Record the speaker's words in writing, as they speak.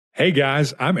Hey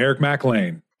guys, I'm Eric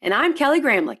McLean. And I'm Kelly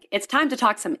Gramlich. It's time to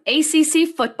talk some ACC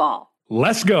football.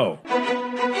 Let's go.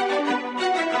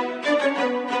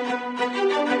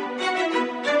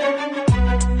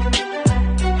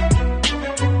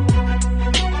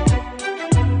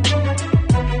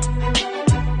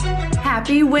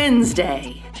 Happy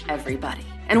Wednesday, everybody.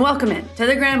 And welcome in to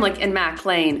the Gramlich and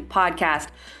McLean podcast.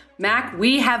 Mac,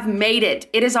 we have made it.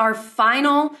 It is our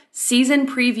final season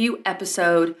preview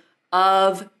episode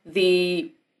of the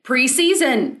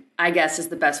preseason, I guess is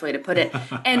the best way to put it.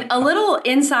 And a little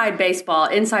inside baseball,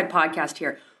 inside podcast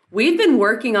here. We've been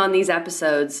working on these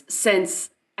episodes since,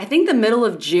 I think, the middle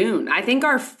of June. I think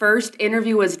our first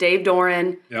interview was Dave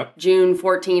Doran, June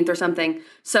 14th or something.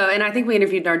 So, and I think we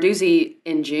interviewed Narduzzi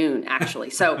in June, actually.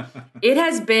 So it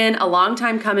has been a long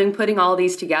time coming, putting all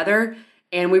these together.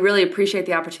 And we really appreciate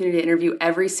the opportunity to interview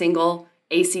every single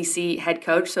ACC head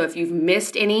coach. So if you've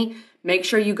missed any, make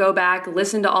sure you go back,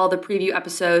 listen to all the preview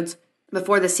episodes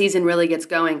before the season really gets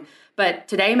going. But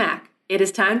today, Mac, it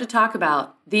is time to talk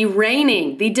about the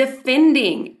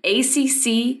defending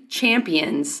ACC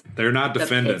champions. They're not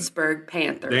defending. The Pittsburgh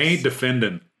Panthers. They ain't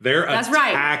defending. They're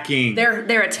attacking. Right.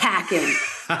 They're attacking.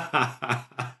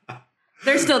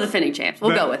 They're still defending champs.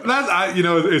 We'll go with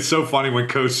it. It's so funny when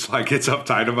Coach gets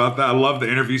uptight about that. I love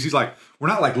the interviews. He's like, we're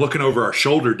not looking over our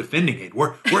shoulder defending it.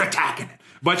 We're attacking it.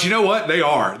 But you know what? They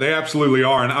are. They absolutely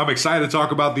are. And I'm excited to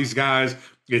talk about these guys.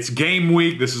 It's game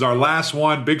week. This is our last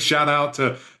one. Big shout out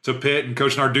to Pitt and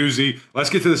Coach Narduzzi. Let's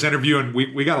get to this interview, and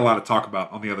we got a lot to talk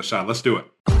about on the other side. Let's do it.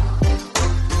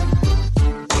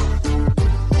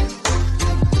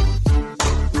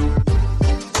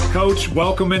 Coach,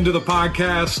 welcome into the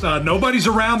podcast. Nobody's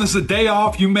around. This is a day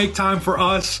off. You make time for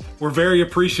us. We're very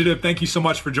appreciative. Thank you so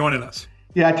much for joining us.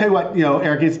 Yeah, I tell you what,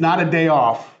 Eric, it's not a day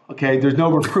off. Okay, there's no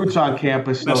recruits on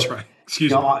campus. So, that's right.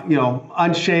 Excuse me.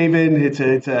 Unshaven. It's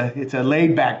a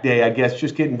laid back day, I guess.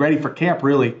 Just getting ready for camp,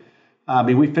 really.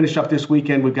 We finished up this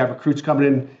weekend. We've got recruits coming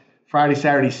in Friday,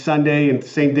 Saturday, Sunday, and the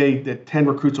same day that 10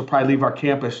 recruits will probably leave our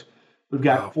campus. We've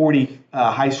got 40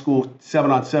 high school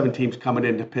 7-on-7 teams coming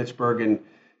into Pittsburgh,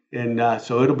 and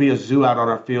so it'll be a zoo out on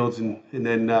our fields, and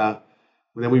then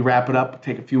we wrap it up,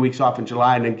 take a few weeks off in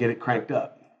July, and then get it cranked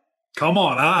up. Come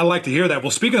on. I like to hear that.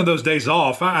 Well, speaking of those days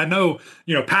off, I know,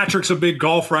 Patrick's a big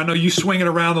golfer. I know you swing it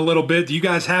around a little bit. Do you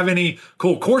guys have any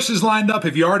cool courses lined up?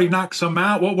 Have you already knocked some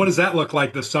out? What does that look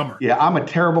like this summer? Yeah, I'm a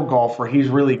terrible golfer. He's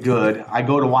really good. I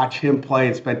go to watch him play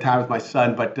and spend time with my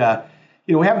son. But,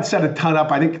 we haven't set a ton up.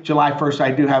 I think July 1st,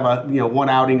 I do have one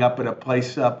outing up at a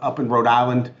place up in Rhode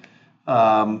Island.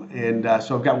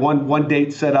 So I've got one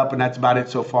date set up, and that's about it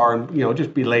so far. And,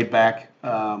 just be laid back,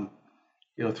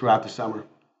 throughout the summer.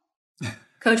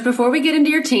 Coach, before we get into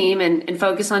your team and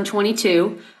focus on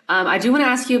 22, I do want to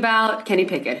ask you about Kenny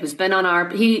Pickett, who's been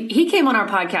on he came on our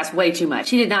podcast way too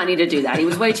much. He did not need to do that. He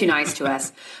was way too nice to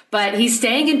us. But he's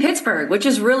staying in Pittsburgh, which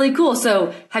is really cool.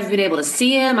 So have you been able to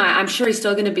see him? I'm sure he's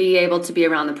still going to be able to be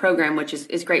around the program, which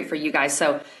is great for you guys.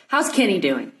 So how's Kenny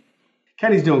doing?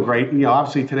 Kenny's doing great.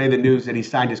 Obviously today the news that he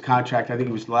signed his contract. I think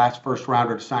he was the last first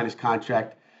rounder to sign his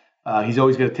contract. He's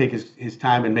always going to take his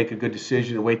time and make a good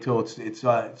decision and wait till it's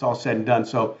all said and done.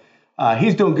 So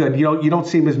he's doing good. You don't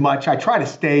see him as much. I try to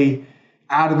stay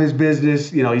out of his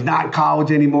business. He's not in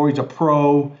college anymore. He's a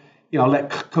pro. Let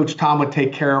Coach Tomlin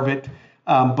take care of it.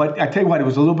 But I tell you what, it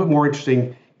was a little bit more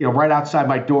interesting. Right outside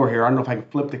my door here. I don't know if I can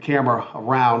flip the camera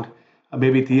around.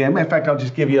 Maybe at the end. In fact, I'll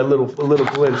just give you a little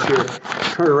glimpse here.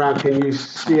 Turn around. Can you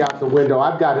see out the window?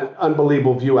 I've got an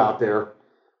unbelievable view out there.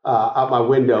 Out my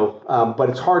window, but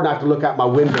it's hard not to look out my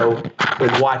window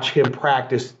and watch him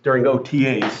practice during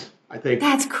OTAs. I think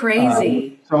that's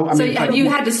crazy. So have you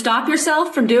had to stop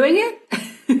yourself from doing it?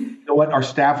 You know what? Our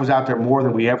staff was out there more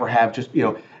than we ever have. Just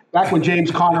back when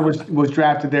James Conner was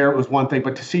drafted there, it was one thing,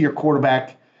 but to see your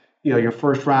quarterback, your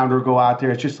first rounder go out there,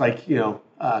 it's just like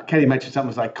Kenny mentioned something.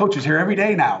 It's like Coach is here every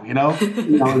day now.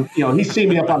 He's seen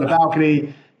me up on the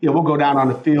balcony. We'll go down on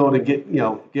the field and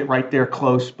get right there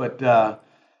close, but.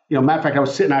 Matter of fact, I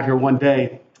was sitting out here one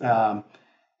day, and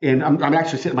I'm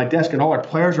actually sitting at my desk, and all our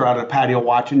players are out on the patio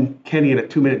watching Kenny in a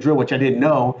 2-minute drill, which I didn't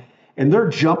know, and they're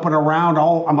jumping around.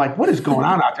 I'm like, what is going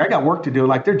on out there? I got work to do.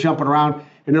 They're jumping around,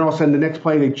 and then all of a sudden the next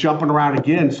play they're jumping around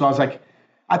again. So I was like,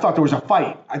 I thought there was a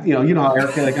fight. You know how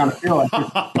Eric on the field.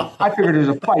 I figured there was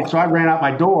a fight, so I ran out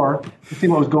my door to see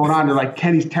what was going on. They're like,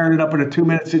 Kenny's tearing it up in a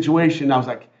 2-minute situation. I was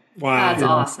like. Wow, that's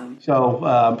awesome.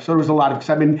 So there was a lot of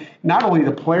excitement. Not only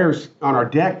the players on our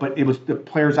deck, but it was the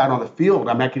players out on the field.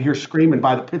 I could hear screaming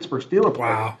by the Pittsburgh Steelers.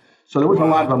 Wow. So there was a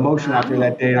lot of emotion out there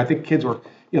that day, and I think kids were,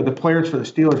 the players for the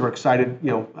Steelers were excited,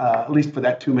 at least for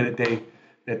that 2-minute day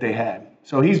that they had.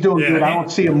 So he's doing good. I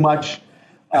don't see him much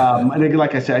And then,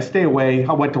 like I said, I stay away.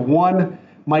 I went to one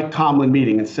Mike Tomlin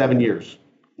meeting in 7 years.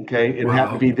 Okay, it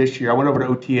happened to be this year. I went over to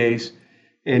OTAs,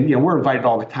 and we're invited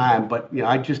all the time, but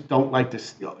I just don't like to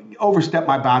overstep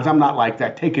my bounds. I'm not like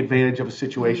that. Take advantage of a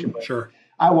situation. Sure.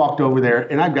 I walked over there,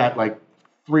 and I've got like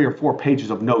 3 or 4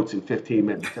 pages of notes in 15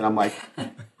 minutes, and I'm like,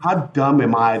 how dumb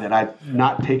am I that I've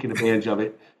not taken advantage of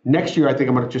it? Next year, I think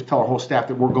I'm going to just tell our whole staff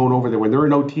that we're going over there when they're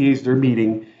in OTAs, they're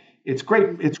meeting. It's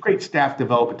great. It's great staff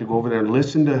development to go over there and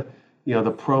listen to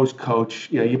the pros coach.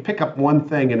 You pick up one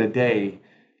thing in a day.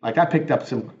 Like I picked up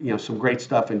some great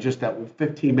stuff in just that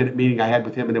 15-minute meeting I had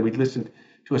with him, and then we listened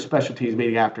to a special teams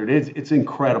meeting after it. It's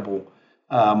incredible.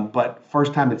 But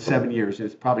first time in 7 years, and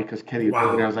it's probably because Kenny was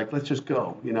over there. I was like, let's just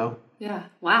go. Yeah.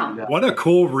 Wow. Yeah. What a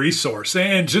cool resource.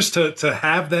 And just to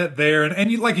have that there.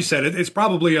 And you, like you said, it's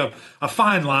probably a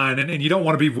fine line and you don't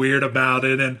want to be weird about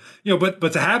it. And,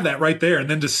 but to have that right there and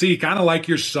then to see kind of like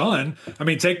your son, I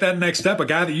mean, take that next step, a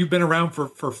guy that you've been around for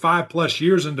 5+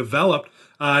 years and developed.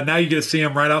 Now you get to see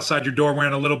him right outside your door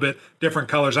wearing a little bit different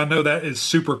colors. I know that is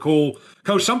super cool.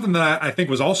 Coach, something that I think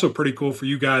was also pretty cool for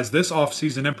you guys this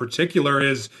offseason in particular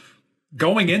is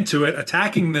going into it,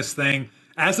 attacking this thing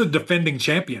as a defending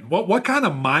champion. What kind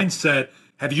of mindset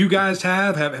have you guys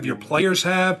have your players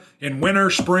have in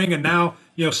winter, spring, and now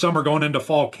summer going into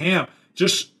fall camp,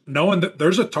 just knowing that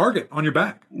there's a target on your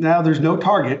back? Now there's no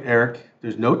target, Eric.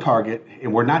 There's no target,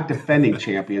 and we're not defending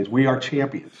champions. We are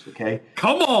champions, okay?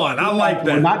 Come on, I like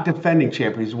that. We're not defending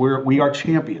champions. We are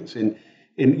champions. And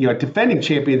defending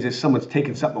champions is someone's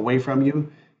taking something away from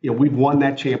you. We've won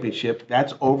that championship.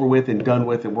 That's over with and done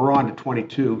with, and we're on to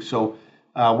 22. So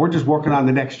we're just working on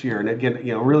the next year. And again,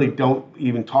 really don't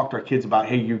even talk to our kids about,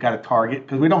 hey, you got a target,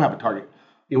 because we don't have a target.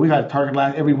 We've had a target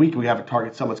every week. We have a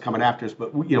target. Someone's coming after us,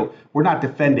 but we're not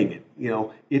defending it.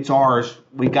 It's ours.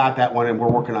 We got that one, and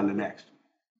we're working on the next.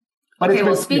 But okay.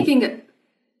 Well, speaking. Go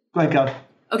ahead, Kelly.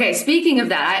 Okay, speaking of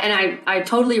that, and I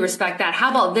totally respect that. How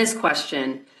about this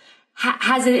question?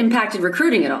 Has it impacted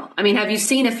recruiting at all? I mean, have you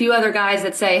seen a few other guys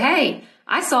that say, "Hey,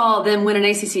 I saw them win an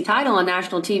ACC title on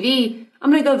national TV.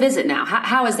 I'm going to go visit now."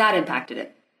 How has that impacted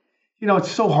it?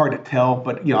 It's so hard to tell,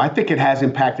 but I think it has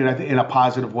impacted in a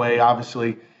positive way.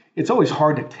 Obviously, it's always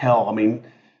hard to tell. I mean,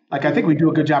 I think we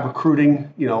do a good job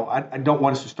recruiting. I don't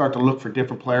want us to start to look for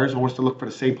different players. I want us to look for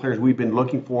the same players we've been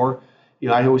looking for.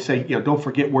 I always say, don't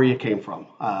forget where you came from.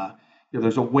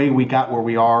 There's a way we got where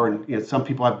we are, and some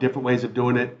people have different ways of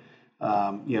doing it.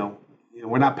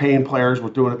 We're not paying players;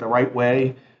 we're doing it the right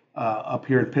way up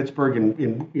here in Pittsburgh,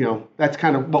 and that's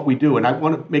kind of what we do. And I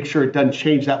want to make sure it doesn't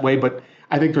change that way. But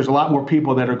I think there's a lot more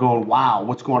people that are going, "Wow,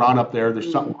 what's going on up there?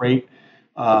 There's something great."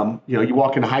 You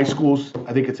walk into high schools,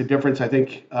 I think it's a difference. I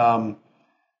think,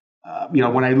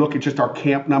 when I look at just our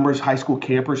camp numbers, high school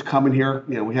campers coming here,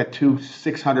 we had 2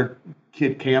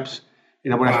 600-kid camps.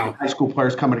 When I had high school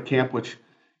players coming to camp, which,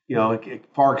 it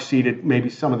far exceeded maybe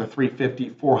some of the 350,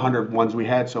 400 ones we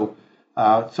had. So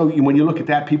when you look at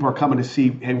that, people are coming to see,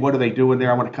 hey, what are they doing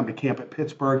there? I want to come to camp at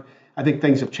Pittsburgh. I think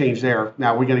things have changed there.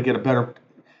 Now we're going to get a better,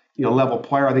 level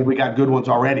player. I think we got good ones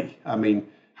already. I mean,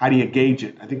 how do you gauge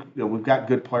it? I think we've got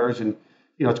good players, and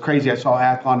it's crazy. I saw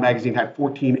Athlon magazine had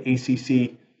 14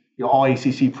 ACC, all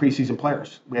ACC preseason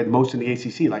players. We had most in the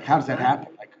ACC. Like, how does that happen?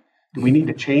 Like, do we need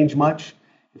to change much?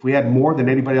 If we had more than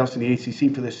anybody else in the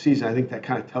ACC for this season, I think that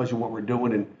kind of tells you what we're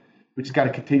doing, and we just got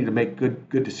to continue to make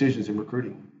good decisions in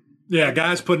recruiting. Yeah,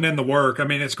 guys putting in the work. I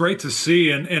mean, it's great to see,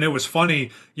 and it was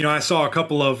funny. I saw a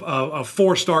couple of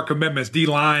 4-star commitments,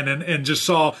 D-line, and just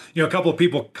saw a couple of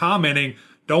people commenting,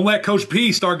 don't let Coach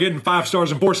P start getting 5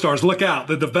 stars and 4 stars. Look out.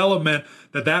 The development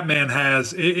that man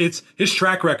has, it's his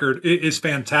track record is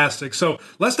fantastic. So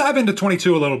let's dive into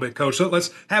 22 a little bit, Coach. So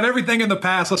let's have everything in the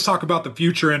past. Let's talk about the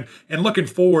future and looking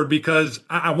forward, because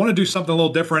I want to do something a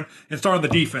little different and start on the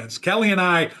defense. Kelly and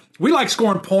I, we like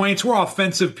scoring points. We're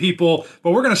offensive people,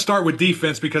 but we're going to start with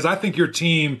defense because I think your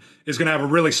team is going to have a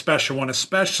really special one,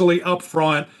 especially up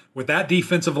front. With that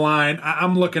defensive line,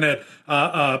 I'm looking at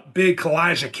big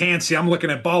Kalijah Cansey. I'm looking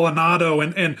at Baldonado,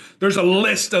 and there's a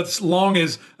list as long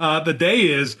as the day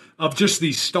is of just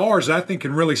these stars that I think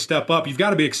can really step up. You've got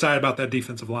to be excited about that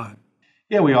defensive line.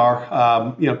 Yeah, we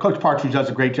are. Coach Partridge does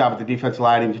a great job at the defensive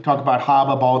line. And you talk about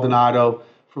Haba Baldonado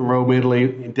from Rome, Italy,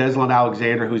 and Deslin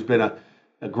Alexander, who's been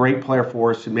a great player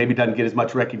for us and maybe doesn't get as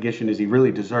much recognition as he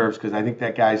really deserves, because I think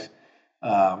that guy's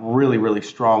really, really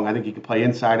strong. I think he can play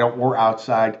inside or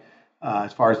outside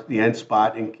as far as the end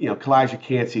spot. And, Kalijah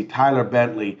Cansey, Tyler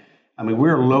Bentley. I mean,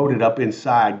 we're loaded up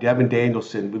inside. Devin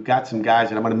Danielson. We've got some guys,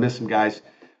 and I'm going to miss some guys.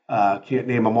 Can't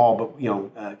name them all, but,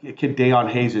 kid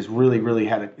Dayon Hayes has really, really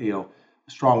had a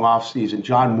strong offseason.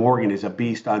 John Morgan is a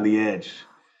beast on the edge.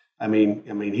 I mean,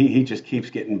 he just keeps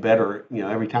getting better,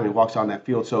 every time he walks on that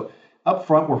field. So up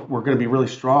front, we're going to be really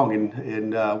strong,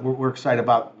 and we're excited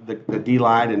about the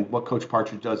D-line and what Coach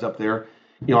Partridge does up there.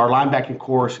 Our linebacking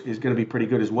core is going to be pretty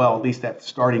good as well, at least that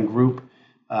starting group.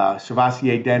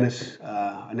 Servassier Dennis,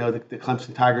 I know the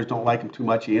Clemson Tigers don't like him too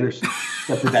much. He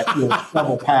intercepted that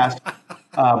double pass,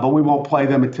 but we won't play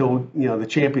them until the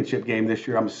championship game this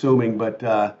year, I'm assuming. But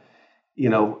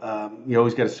you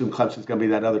always got to assume Clemson's going to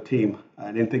be that other team.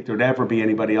 I didn't think there'd ever be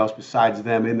anybody else besides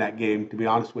them in that game, to be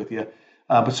honest with you.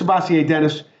 But Servassier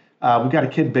Dennis, we've got a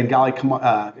kid, Bengali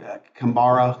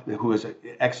Kamara, who is an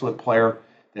excellent player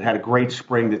that had a great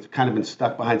spring that's kind of been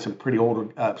stuck behind some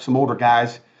older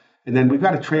guys. And then we've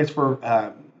got a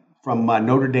transfer from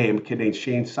Notre Dame, a kid named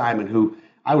Shane Simon, who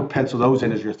I would pencil those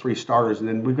in as your 3 starters. And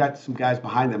then we've got some guys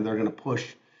behind them that are going to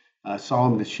push.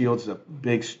 Solomon DeShields is a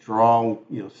big, strong,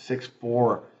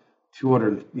 6'4",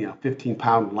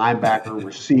 215-pound linebacker,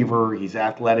 receiver. He's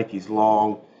athletic. He's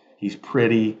long. He's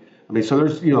pretty. I mean, so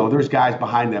there's guys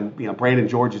behind them. Brandon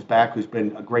George is back, who's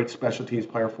been a great special teams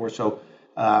player for us. So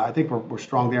I think we're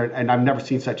strong there. And I've never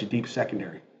seen such a deep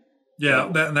secondary. Yeah,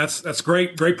 that's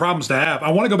great problems to have.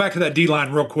 I want to go back to that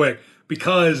D-line real quick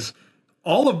because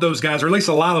all of those guys, or at least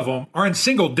a lot of them, are in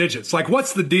single digits. Like,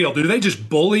 what's the deal? Do they just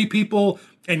bully people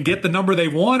and get the number they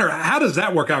want, or how does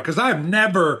that work out? Because I've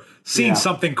never seen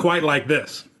something quite like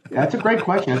this. Yeah, that's a great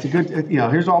question. That's a good.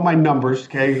 Here's all my numbers.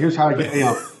 Okay, here's how I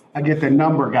get. I get the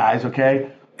number, guys.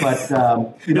 Okay. But,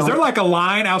 is there like a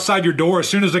line outside your door as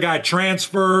soon as the guy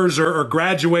transfers or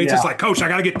graduates? Yeah. It's like, Coach, I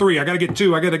got to get 3, I got to get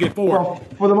 2, I got to get 4. Well,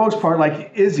 for the most part,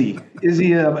 like Izzy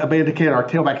Abandokan, our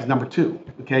tailback, is number 2.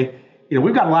 Okay,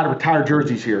 we've got a lot of retired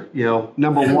jerseys here.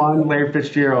 Number 1, Larry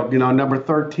Fitzgerald. Number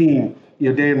 13,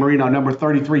 Dan Marino. Number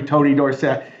 33, Tony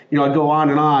Dorsett. I go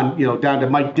on and on. Down to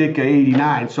Mike Ditka,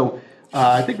 89. So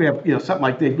I think we have something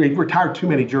like that. We've retired too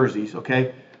many jerseys.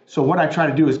 Okay. So what I try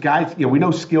to do is guys, we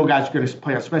know skill guys are going to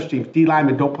play on special teams. D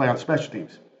linemen don't play on special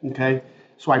teams, okay?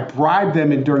 So I bribe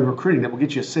them during recruiting that will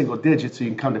get you a single digit so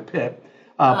you can come to Pitt.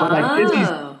 But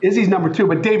like Izzy's number 2,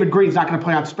 but David Green's not going to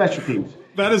play on special teams.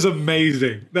 That is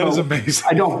amazing. That is amazing.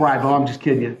 I don't bribe them. I'm just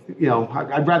kidding you.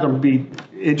 I'd rather be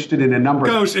interested in a number.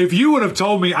 Coach, if you would have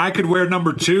told me I could wear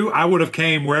number 2, I would have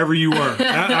came wherever you were.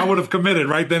 I would have committed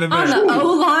right then and there. On the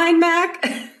O-line,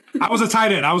 Mac? I was a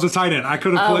tight end. I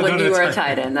could have played. When you were a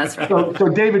tight end, that's right. So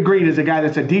David Green is a guy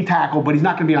that's a D tackle, but he's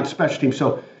not going to be on special teams.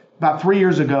 So about 3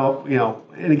 years ago,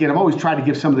 and again, I've always tried to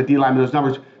give some of the D linemen those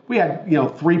numbers. We had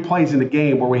 3 plays in the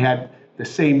game where we had the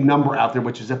same number out there,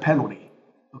 which is a penalty.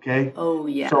 Okay. Oh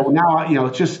yeah. So now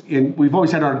it's just we've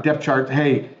always had on our depth chart.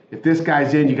 Hey, if this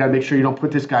guy's in, you got to make sure you don't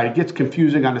put this guy. It gets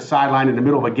confusing on the sideline in the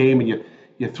middle of a game, and you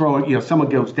throw it. Someone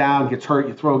goes down, gets hurt,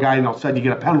 you throw a guy, and all of a sudden you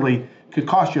get a penalty. Could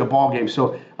cost you a ball game.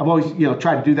 So I've always,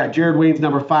 tried to do that. Jared Wayne's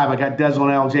number 5. I got Deslin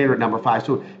Alexander at number 5.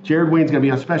 So Jared Wayne's going to be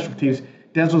on special teams.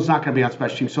 Deslin's not going to be on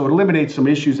special teams. So it eliminates some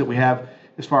issues that we have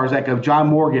as far as that goes. John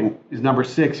Morgan is number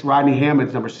 6. Rodney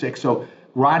Hammond's number 6. So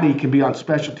Rodney can be on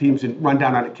special teams and run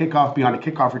down on a kickoff, be on a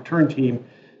kickoff return team.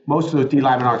 Most of those D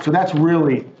linemen aren't. So that's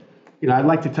really, I'd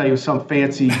like to tell you some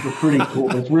fancy recruiting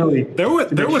tool. It's really there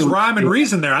was rhyme and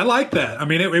reason there. I like that. I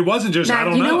mean, it wasn't just Mac, I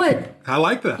don't know. You know what? I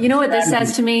like that. You know what this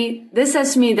says to me? This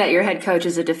says to me that your head coach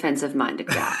is a defensive-minded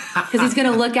guy because he's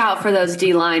going to look out for those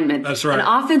D linemen. That's right. An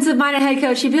offensive-minded head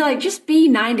coach, he'd be like, just be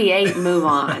 98 and move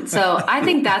on. So I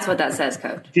think that's what that says,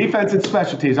 Coach. Defense and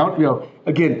special teams.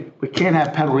 Again, we can't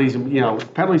have penalties.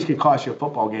 Penalties can cost you a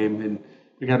football game, and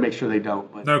we got to make sure they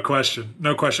don't. But. No question.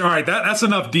 All right, that's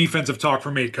enough defensive talk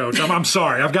for me, Coach. I'm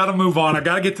sorry. I've got to move on. I've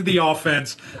got to get to the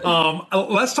offense.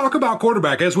 Let's talk about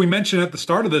quarterback. As we mentioned at the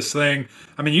start of this thing,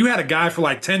 I mean, you had a guy for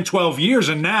like 10, 12 years,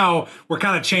 and now we're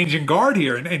kind of changing guard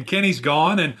here. And Kenny's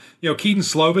gone, and Keaton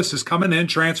Slovis is coming in,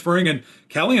 transferring, and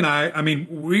Kelly and I mean,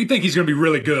 we think he's going to be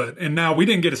really good. And now we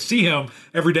didn't get to see him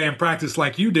every day in practice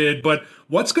like you did, but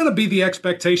what's going to be the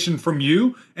expectation from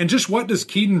you, and just what does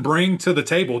Keaton bring to the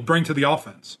table, bring to the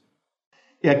offense?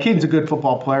 Yeah, Keaton's a good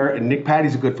football player, and Nick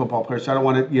Patty's a good football player, so I don't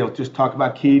want to just talk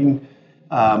about Keaton.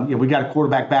 We got a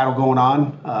quarterback battle going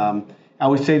on. I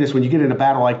always say this, when you get in a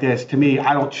battle like this, to me,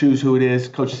 I don't choose who it is.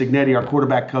 Coach Signetti, our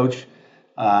quarterback coach,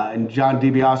 and John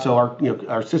DiBiaso,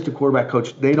 our assistant quarterback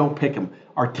coach, they don't pick him.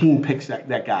 Our team picks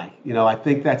that guy. I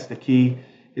think that's the key,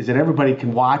 is that everybody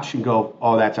can watch and go,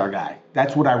 oh, that's our guy.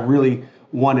 That's what I really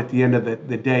want at the end of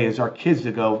the day, is our kids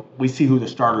to go, we see who the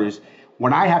starter is.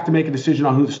 When I have to make a decision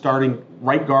on who the starting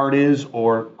right guard is,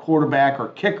 or quarterback or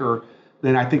kicker,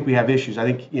 then I think we have issues.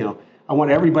 I think, I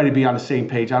want everybody to be on the same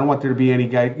page. I don't want there to be any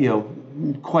guy,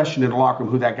 question in the locker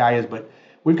room who that guy is. But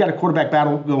we've got a quarterback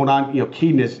battle going on.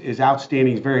 Keaton is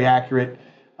outstanding. He's very accurate.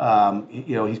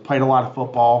 He's played a lot of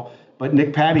football. But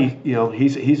Nick Patty,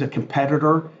 he's a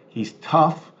competitor. He's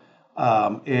tough,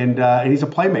 and he's a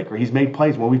playmaker. He's made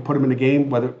plays when we put him in the game,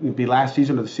 whether it be last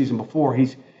season or the season before.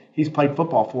 He's played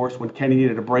football for us when Kenny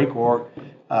needed a break or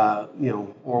we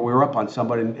were up on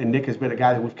somebody. And Nick has been a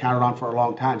guy that we've counted on for a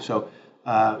long time. So,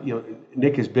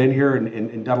 Nick has been here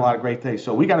and done a lot of great things.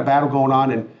 So we got a battle going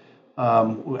on, and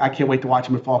I can't wait to watch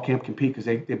them in fall camp compete because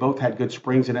they both had good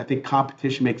springs, and I think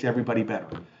competition makes everybody better.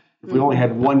 If we only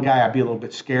had one guy, I'd be a little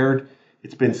bit scared.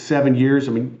 It's been 7 years.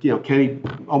 I mean, Kenny,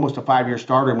 almost a 5-year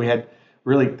starter, and we had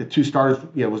really the two starters,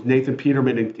 was Nathan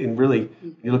Peterman, and really,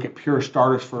 you look at pure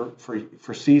starters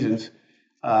for seasons,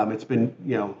 it's been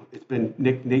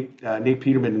Nate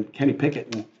Peterman and Kenny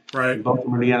Pickett, and right. Both of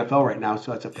them are in the NFL right now,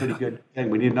 so it's a pretty good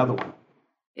thing. We need another one.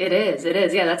 It is.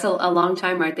 Yeah, that's a long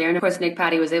time right there. And of course, Nick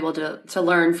Patty was able to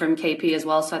learn from KP as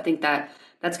well, so I think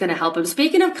that's going to help him.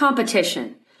 Speaking of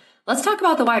competition, let's talk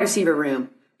about the wide receiver room,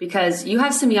 because you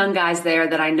have some young guys there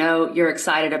that I know you're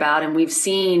excited about, and we've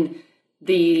seen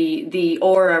the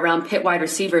aura around Pitt wide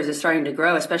receivers is starting to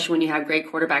grow, especially when you have great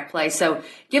quarterback play. So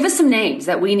give us some names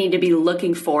that we need to be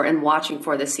looking for and watching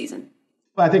for this season.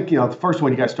 Well, I think, the first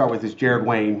one you got to start with is Jared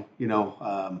Wayne.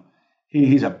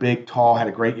 He's a big, tall, had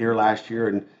a great year last year.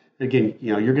 And again,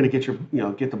 you're going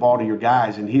to get the ball to your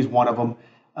guys, and he's one of them.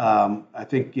 I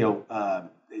think,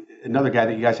 another guy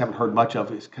that you guys haven't heard much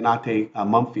of is Kanate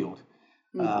Mumfield.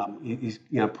 He's,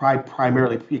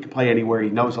 primarily, he can play anywhere. He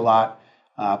knows a lot.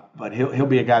 But he'll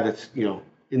be a guy that's,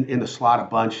 in the slot a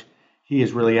bunch. He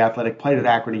is really athletic. Played at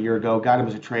Akron a year ago. Got him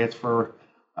as a transfer.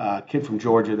 Kid from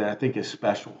Georgia that I think is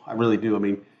special. I really do. I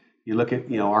mean, you look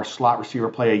at, our slot receiver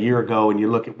play a year ago, and you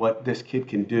look at what this kid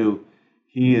can do.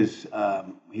 He's a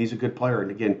good player. And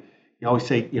again, you always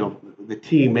say, the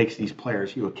team makes these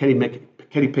players. Kenny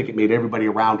Pickett made everybody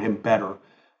around him better.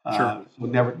 Sure. So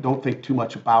don't think too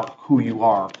much about who you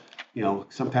are.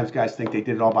 Sometimes guys think they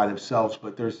did it all by themselves,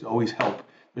 but there's always help.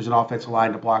 There's an offensive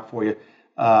line to block for you.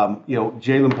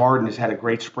 Jalen Barden has had a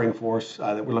great spring for us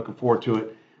that we're looking forward to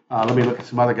it. Let me look at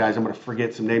some other guys. I'm going to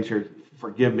forget some names here.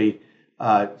 Forgive me.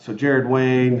 So Jared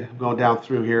Wayne, going down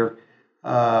through here.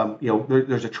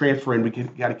 There's a transfer in. We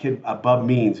got a kid, Bub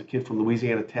Means, a kid from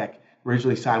Louisiana Tech,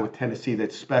 originally signed with Tennessee.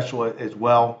 That's special as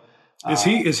well. Is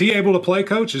he able to play,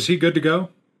 Coach? Is he good to go?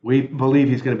 We believe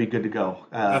he's going to be good to go.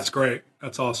 That's great.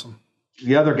 That's awesome.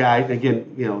 The other guy,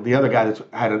 again, the other guy that's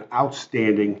had an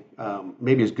outstanding,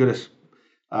 maybe as good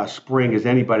a spring as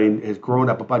anybody, and has grown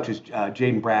up a bunch is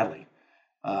Jaden Bradley.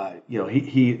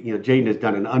 Jaden has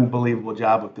done an unbelievable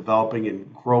job of developing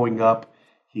and growing up.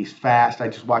 He's fast. I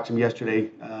just watched him yesterday.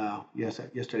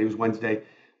 Yesterday was Wednesday,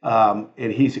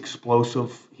 and he's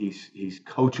explosive. He's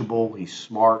coachable. He's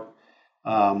smart.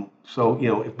 So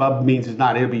if Bub Means is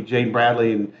not, it'll be Jaden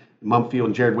Bradley and Mumfield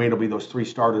and Jared Wayne will be those three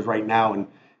starters right now. And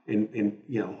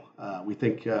we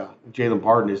think Jalen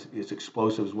Barden is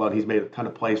explosive as well. He's made a ton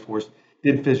of plays for us.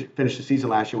 Didn't finish the season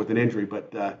last year with an injury,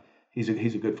 but he's a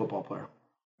good football player.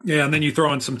 Yeah, and then you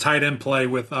throw in some tight end play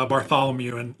with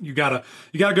Bartholomew, and you got a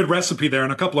good recipe there,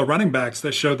 and a couple of running backs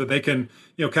that show that they can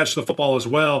catch the football as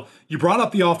well. You brought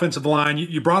up the offensive line.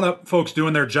 You brought up folks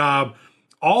doing their job.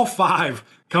 All five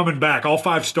coming back, all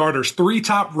five starters, 3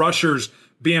 top rushers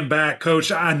being back.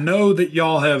 Coach, I know that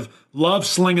y'all have loved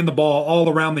slinging the ball all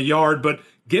around the yard, but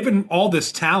given all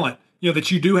this talent,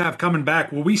 that you do have coming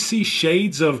back, will we see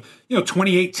shades of,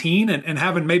 2018 and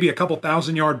having maybe a couple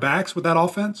 1,000-yard backs with that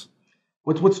offense?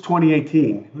 What's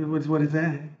 2018? What is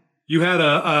that? You had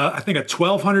I think a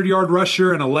 1,200-yard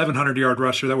rusher and 1,100-yard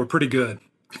rusher that were pretty good.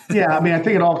 Yeah, I mean, I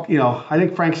think it all. I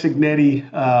think Frank Signetti,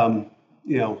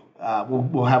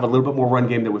 we'll have a little bit more run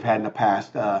game than we've had in the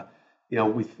past.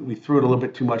 We threw it a little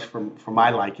bit too much for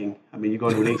my liking. I mean, you go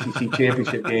to an ACC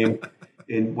championship game,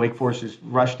 and Wake Forest's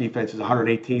rush defense is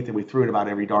 118th, and we threw it about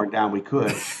every darn down we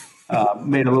could.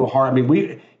 Made it a little hard. I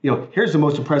mean, here's the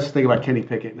most impressive thing about Kenny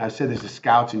Pickett, and I've said this to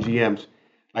scouts and GMs.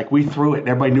 Like, we threw it, and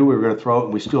everybody knew we were going to throw it,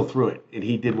 and we still threw it, and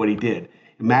he did what he did.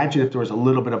 Imagine if there was a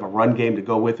little bit of a run game to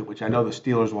go with it, which I know the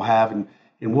Steelers will have and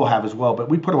we'll have as well. But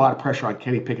we put a lot of pressure on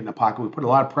Kenny Pickett in the pocket. We put a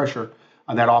lot of pressure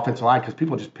on that offensive line because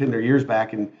people just pinned their ears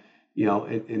back and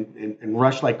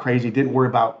rushed like crazy. Didn't worry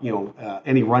about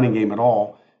any running game at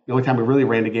all. The only time we really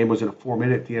ran the game was in a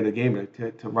 4-minute at the end of the game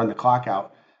to run the clock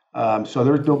out. So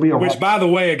there'll be a which, by the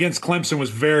way, against Clemson was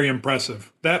very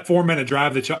impressive. That 8-minute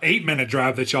drive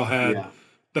that y'all had. Yeah.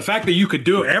 The fact that you could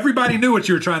do it, everybody knew what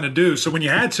you were trying to do. So when you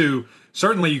had to,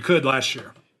 certainly you could last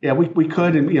year. Yeah, we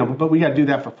could, and but we got to do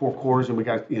that for 4 quarters, and we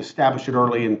got to establish it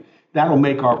early, and that'll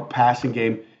make our passing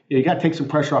game. You got to take some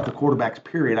pressure off the quarterbacks.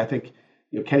 Period. I think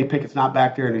Kenny Pickett's not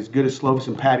back there, and as good as Slovis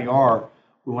and Patty are,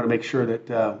 we want to make sure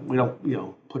that we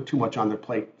don't put too much on their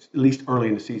plate, at least early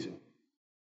in the season.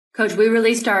 Coach, we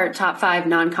released our top 5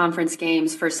 non-conference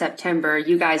games for September.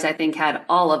 You guys, I think, had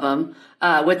all of them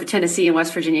with the Tennessee and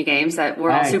West Virginia games that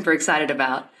we're all super excited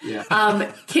about. Yeah.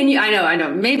 I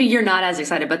know, maybe you're not as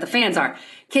excited, but the fans are.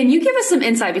 Can you give us some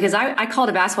insight? Because I called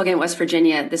a basketball game at West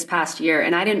Virginia this past year,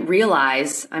 and I didn't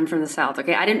realize, I'm from the South,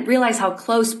 okay? I didn't realize how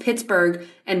close Pittsburgh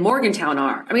and Morgantown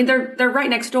are. I mean, they're right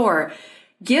next door.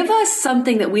 Give us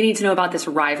something that we need to know about this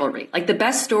rivalry, like the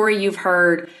best story you've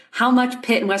heard, how much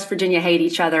Pitt and West Virginia hate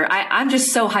each other. I'm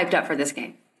just so hyped up for this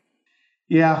game.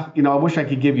 Yeah, I wish I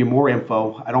could give you more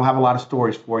info. I don't have a lot of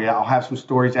stories for you. I'll have some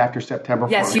stories after September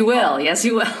 1st. Yes, you will. Yes,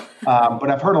 you will.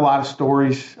 But I've heard a lot of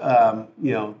stories,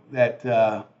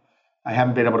 that I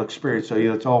haven't been able to experience. So,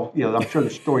 it's all, I'm sure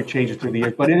the story changes through the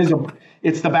years. But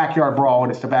it's the backyard brawl,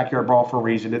 and it's the backyard brawl for a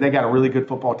reason. And they got a really good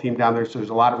football team down there, so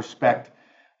there's a lot of respect.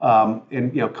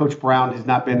 Coach Brown has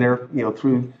not been there,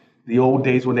 through the old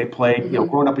days when they played.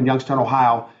 Growing up in Youngstown,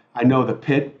 Ohio, I know the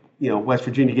Pitt, West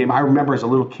Virginia game. I remember as a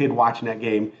little kid watching that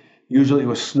game. Usually it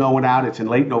was snowing out. It's in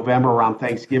late November around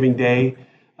Thanksgiving Day.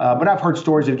 But I've heard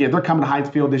stories of, again, they're coming to Heinz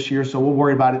Field this year, so we'll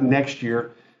worry about it next year.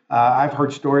 I've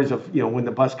heard stories of, when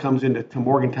the bus comes into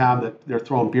Morgantown, that they're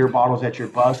throwing beer bottles at your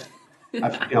bus,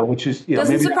 which is,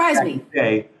 doesn't maybe surprise me.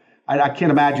 Day. I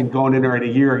can't imagine going in there in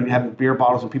a year and having beer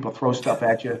bottles and people throw stuff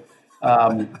at you.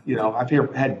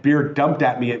 I've had beer dumped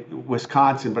at me at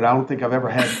Wisconsin, but I don't think I've ever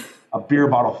had a beer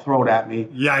bottle thrown at me.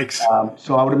 Yikes.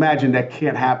 So I would imagine that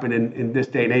can't happen in this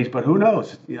day and age, but who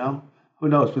knows? Who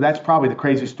knows? But that's probably the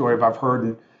craziest story I've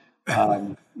heard,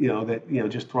 and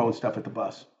just throwing stuff at the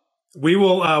bus. We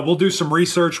will. We'll do some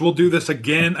research. We'll do this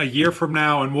again a year from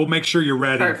now, and we'll make sure you're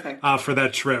ready for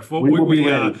that trip. We will be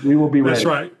ready. We will be ready. That's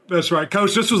right. That's right,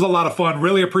 Coach. This was a lot of fun.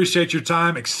 Really appreciate your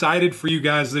time. Excited for you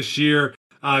guys this year.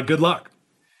 Good luck.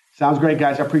 Sounds great,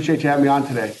 guys. I appreciate you having me on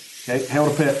today. Okay, hail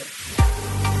to Pitt.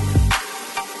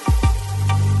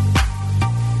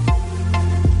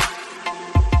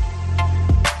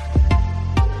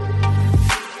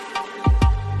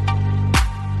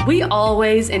 We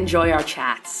always enjoy our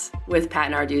chats with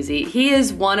Pat Narduzzi. He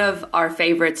is one of our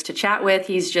favorites to chat with.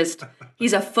 He's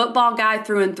a football guy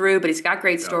through and through, but he's got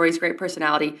great stories, great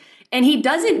personality. And he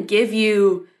doesn't give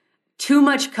you too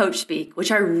much coach speak,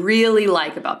 which I really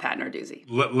like about Pat Narduzzi.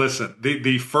 Listen,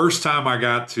 the first time I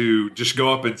got to just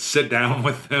go up and sit down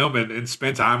with him and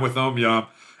spend time with him,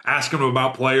 asking him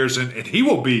about players, and he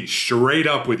will be straight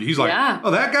up with you. He's like,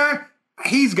 oh, that guy?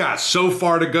 He's got so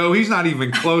far to go. He's not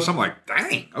even close. I'm like,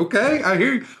 dang, okay, I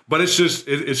hear you. But it's just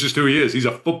who he is. He's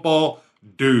a football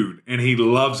dude, and he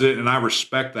loves it, and I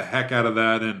respect the heck out of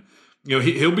that. And,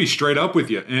 he'll be straight up with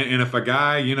you. And if a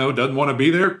guy, doesn't want to be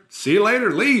there, see you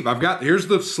later, leave. Here's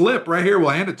the slip right here. We'll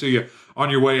hand it to you on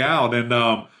your way out. And,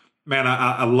 man,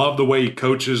 I love the way he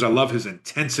coaches. I love his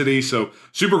intensity. So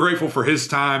super grateful for his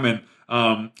time, and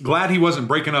glad he wasn't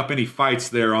breaking up any fights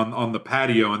there on the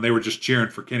patio, and they were just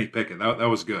cheering for Kenny Pickett. That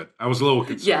was good. I was a little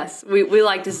concerned. Yes, we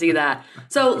like to see that.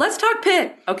 So let's talk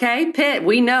Pitt, okay? Pitt,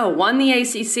 we know, won the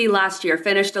ACC last year,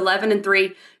 finished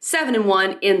 11-3,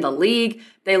 7-1 in the league.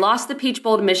 They lost the Peach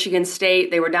Bowl to Michigan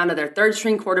State. They were down to their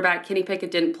third-string quarterback. Kenny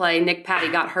Pickett didn't play. Nick Patty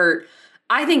got hurt.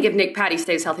 I think if Nick Patty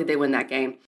stays healthy, they win that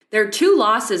game. Their 2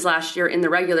 losses last year in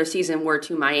the regular season were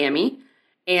to Miami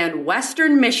and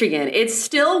Western Michigan. It's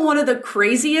still one of the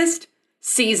craziest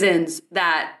seasons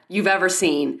that you've ever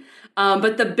seen.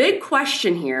 But the big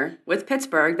question here with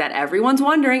Pittsburgh that everyone's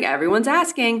wondering, everyone's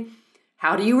asking,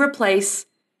 how do you replace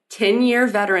 10-year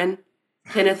veteran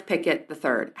Kenneth Pickett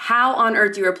III? How on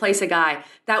earth do you replace a guy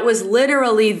that was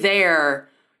literally there,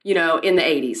 in the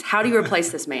 80s? How do you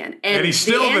replace this man? And he's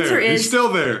still there. He's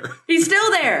still there. He's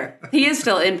still there. He is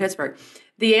still in Pittsburgh.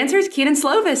 The answer is Keaton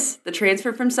Slovis, the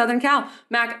transfer from Southern Cal.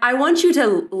 Mac, I want you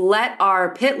to let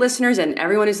our Pitt listeners and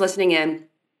everyone who's listening in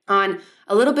on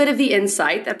a little bit of the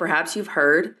insight that perhaps you've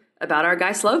heard about our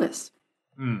guy Slovis.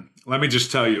 Let me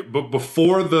just tell you, but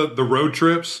before the road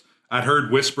trips, I'd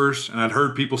heard whispers and I'd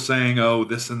heard people saying, oh,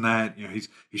 this and that.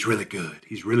 He's really good.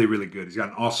 He's really, really good. He's got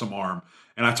an awesome arm.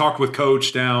 And I talked with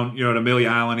Coach down, at Amelia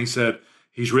Island. He said,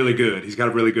 he's really good. He's got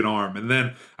a really good arm. And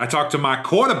then I talked to my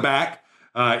quarterback,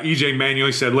 EJ Manuel.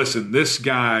 He said, listen, this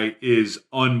guy is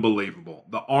unbelievable.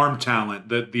 The arm talent,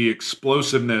 the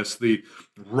explosiveness, the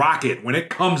rocket, when it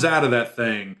comes out of that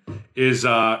thing is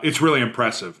it's really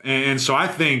impressive. And so I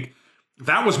think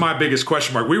that was my biggest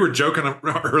question mark. We were joking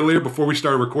earlier before we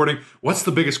started recording. What's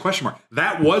the biggest question mark?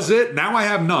 That was it. Now I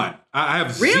have none. I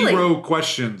have zero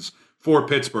questions for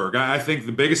Pittsburgh. I think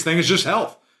the biggest thing is just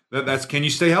health. That's can you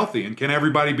stay healthy and can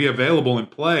everybody be available and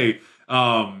play?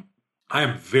 I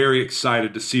am very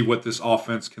excited to see what this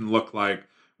offense can look like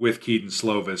with Keaton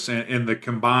Slovis and the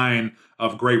combine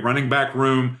of great running back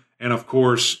room. And of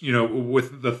course,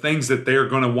 with the things that they're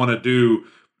going to want to do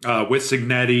with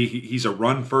Cignetti, he's a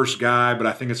run first guy, but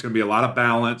I think it's going to be a lot of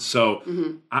balance. So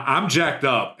I'm jacked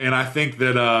up. And I think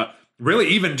that really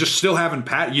even just still having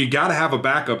Pat, you got to have a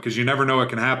backup because you never know what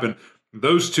can happen.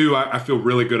 Those two, I feel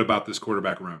really good about this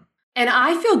quarterback room. And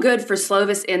I feel good for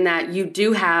Slovis in that you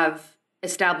do have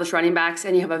established running backs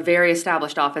and you have a very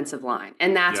established offensive line.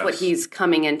 And that's what he's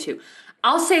coming into.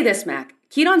 I'll say this, Mac.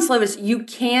 Keaton Slovis, you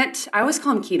can't, I always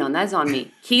call him Keaton, that's on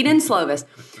me. Keaton Slovis,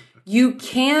 you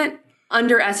can't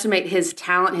underestimate his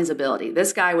talent, his ability.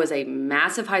 This guy was a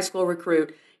massive high school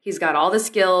recruit. He's got all the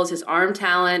skills, his arm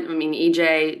talent. I mean,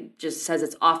 EJ just says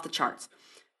it's off the charts.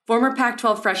 Former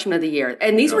Pac-12 Freshman of the Year.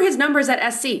 And these were his numbers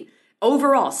at SC.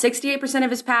 Overall, 68% of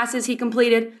his passes he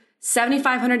completed,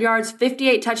 7,500 yards,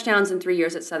 58 touchdowns in 3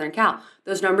 years at Southern Cal.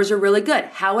 Those numbers are really good.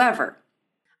 However,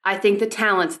 I think the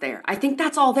talent's there. I think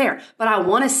that's all there. But I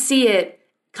want to see it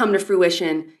come to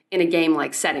fruition in a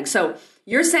game-like setting. So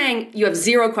you're saying you have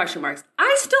 0 question marks.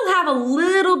 I still have a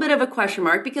little bit of a question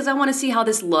mark because I want to see how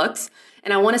this looks,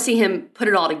 and I want to see him put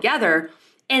it all together.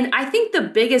 And I think the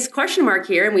biggest question mark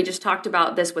here, and we just talked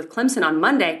about this with Clemson on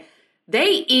Monday,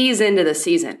 they ease into the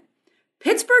season.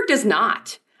 Pittsburgh does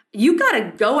not. You got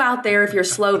to go out there if you're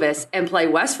Slovis and play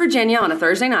West Virginia on a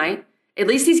Thursday night. At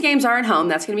least these games are at home.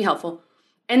 That's going to be helpful.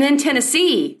 And then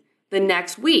Tennessee the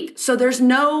next week. So there's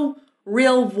no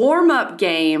real warm-up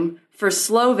game for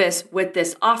Slovis with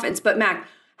this offense. But, Mac,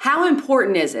 how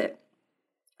important is it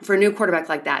for a new quarterback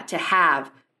like that to have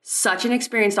such an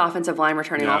experienced offensive line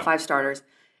returning all 5 starters?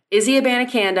 Izzy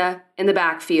Abanikanda in the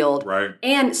backfield. Right.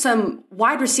 And some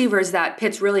wide receivers that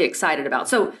Pitt's really excited about.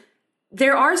 So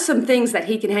there are some things that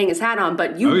he can hang his hat on,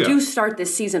 but you do start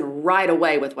this season right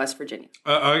away with West Virginia.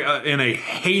 In a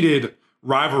hated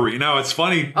rivalry. Now, it's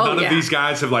funny, none of these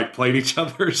guys have played each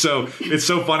other, so it's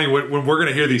so funny when we're going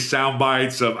to hear these sound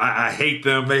bites of I hate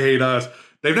them, they hate us.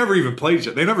 They've never even played each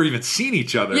other. They've never even seen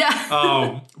each other.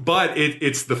 Yeah. But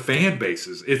it's the fan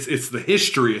bases. It's the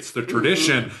history. It's the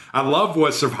tradition. I love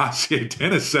what SirVocea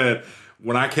Dennis said.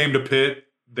 When I came to Pitt,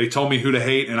 they told me who to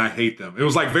hate, and I hate them. It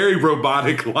was very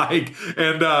robotic-like,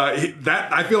 and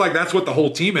that I feel like that's what the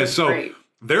whole team is. So Great.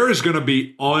 There is going to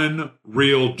be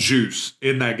unreal juice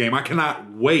in that game. I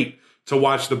cannot wait to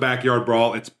watch the backyard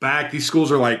brawl. It's back. These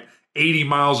schools are 80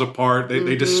 miles apart.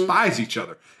 They despise each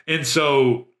other, and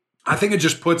so I think it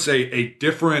just puts a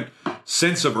different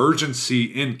sense of urgency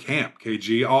in camp.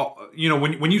 KG,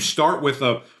 when you start with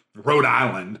a Rhode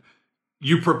Island,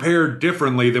 you prepare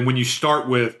differently than when you start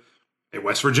with at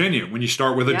West Virginia, when you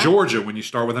start with a Georgia, when you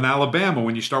start with an Alabama,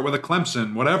 when you start with a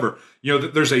Clemson, whatever.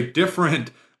 There's a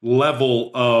different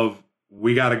level of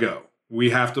we got to go. We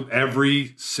have to,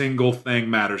 every single thing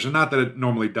matters. And not that it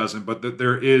normally doesn't, but that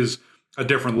there is a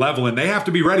different level. And they have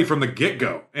to be ready from the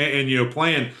get-go. And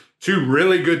playing 2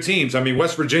 really good teams. I mean,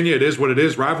 West Virginia, it is what it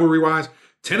is rivalry-wise.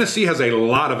 Tennessee has a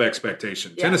lot of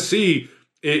expectation. Yeah. Tennessee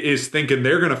is thinking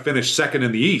they're going to finish second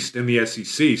in the East in the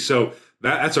SEC. So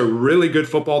that's a really good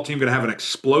football team, going to have an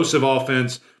explosive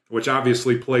offense, which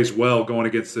obviously plays well going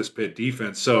against this Pitt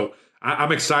defense. So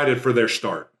I'm excited for their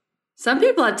start. Some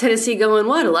people have Tennessee going,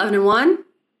 11-1?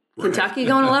 Kentucky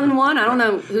going 11-1? I don't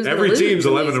know who's Every lose team's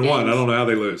 11-1. games. I don't know how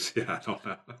they lose. Yeah, I don't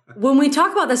know. When we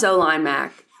talk about this O-line,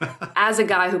 Mac, as a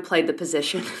guy who played the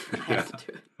position, I have to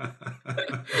do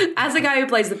it. As a guy who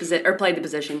played the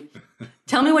position,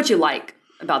 tell me what you like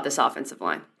about this offensive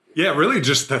line. Yeah, really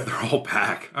just that they're all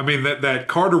back. I mean, that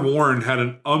Carter Warren had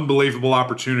an unbelievable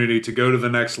opportunity to go to the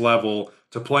next level,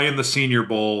 to play in the Senior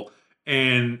Bowl,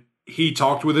 and he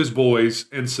talked with his boys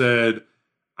and said,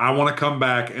 I want to come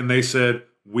back. And they said,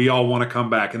 we all want to come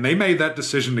back. And they made that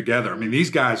decision together. I mean, these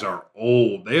guys are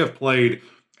old. They have played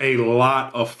a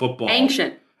lot of football.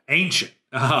 Ancient.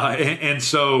 And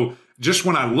so just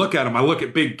when I look at them, I look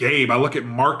at Big Gabe, I look at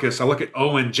Marcus, I look at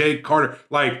Owen, Jake, Carter,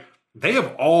 they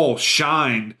have all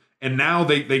shined. And now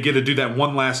they get to do that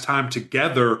one last time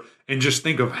together and just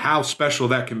think of how special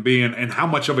that can be and how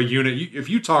much of a unit. If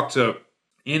you talk to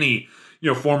any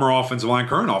former offensive line,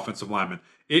 current offensive lineman,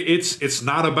 it's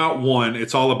not about one,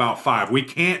 it's all about 5. We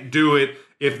can't do it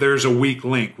if there's a weak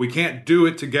link. We can't do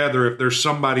it together if there's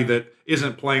somebody that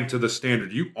isn't playing to the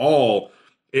standard.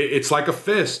 It's like a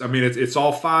fist. I mean, it's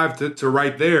all 5 to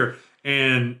right there.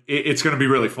 And it's going to be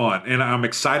really fun. And I'm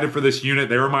excited for this unit.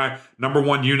 They were my number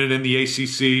 1 unit in the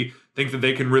ACC. Think that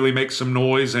they can really make some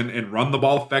noise and run the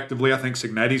ball effectively. I think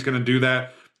Cignetti's going to do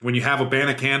that. When you have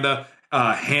Abanikanda,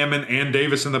 Hammond, and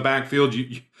Davis in the backfield,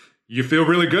 you feel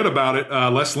really good about it.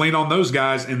 Let's lean on those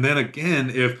guys. And then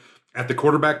again, if at the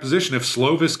quarterback position, if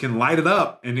Slovis can light it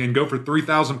up and go for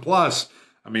 3,000 plus,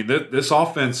 I mean, this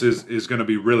offense is going to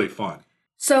be really fun.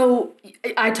 So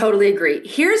I totally agree.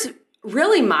 Here's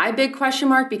really my big question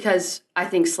mark, because I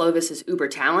think Slovis is uber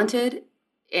talented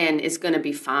and is going to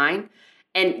be fine.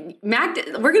 And Mac,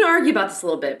 we're going to argue about this a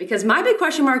little bit, because my big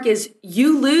question mark is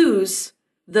you lose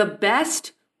the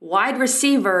best wide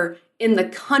receiver in the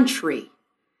country.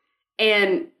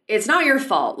 And it's not your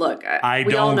fault. Look,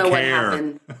 we all know what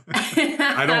happened.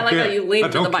 I don't I like care. how you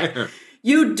leaned to the mic. Care.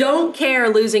 You don't care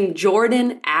losing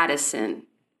Jordan Addison.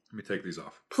 Let me take these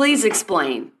off. Please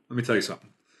explain. Let me tell you something.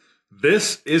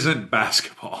 This isn't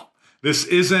basketball. This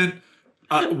isn't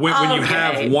when you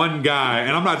have one guy,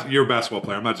 and I'm not, you're a basketball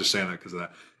player. I'm not just saying that because of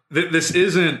that. This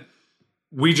isn't,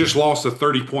 we just lost a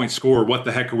 30-point score. What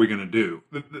the heck are we going to do?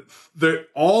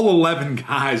 All 11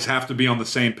 guys have to be on the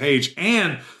same page.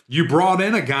 And you brought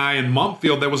in a guy in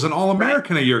Mumpfield that was an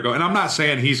All-American a year ago. And I'm not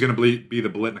saying he's going to be the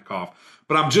Biletnikoff,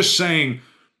 but I'm just saying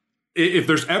if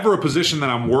there's ever a position that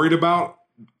I'm worried about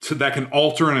that can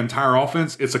alter an entire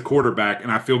offense, it's a quarterback.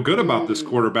 And I feel good about this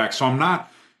quarterback. So I'm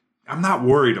not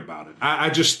worried about it. I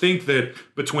just think that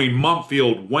between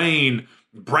Mumpfield, Wayne,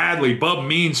 Bradley, Bub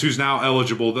Means, who's now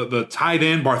eligible, the tight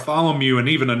end Bartholomew, and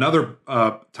even another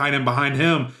tight end behind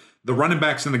him, the running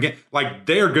backs in the game, like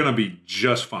they're going to be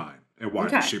just fine at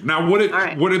wide receiver. Now, would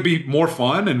it be more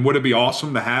fun and would it be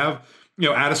awesome to have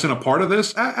Addison a part of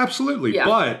this? Absolutely, yeah.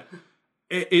 But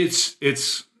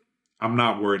it's I'm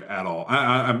not worried at all.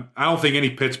 I don't think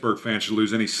any Pittsburgh fan should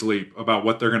lose any sleep about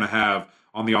what they're going to have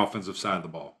on the offensive side of the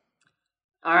ball.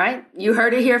 All right, you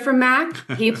heard it here from Mac.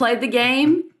 He played the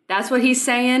game. That's what he's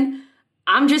saying.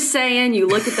 I'm just saying, you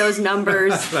look at those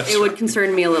numbers, it would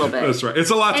concern me a little bit. That's right. It's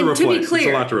a lot to replace.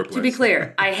 To be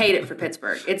clear, I hate it for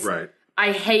Pittsburgh. It's right.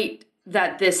 I hate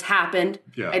that this happened.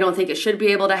 Yeah. I don't think it should be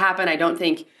able to happen. I don't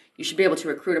think you should be able to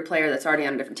recruit a player that's already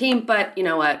on a different team. But you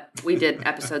know what? We did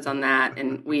episodes on that,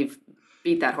 and we've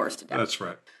beat that horse to death. That's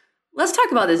right. Let's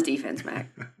talk about this defense, Mac.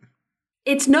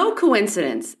 It's no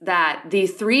coincidence that the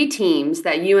three teams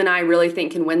that you and I really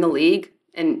think can win the league,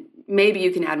 and maybe you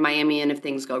can add Miami in if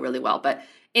things go really well, but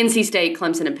NC State,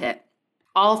 Clemson, and Pitt,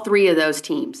 all three of those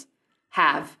teams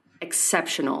have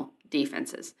exceptional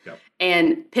defenses. Yep.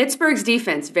 And Pittsburgh's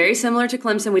defense, very similar to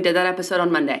Clemson, we did that episode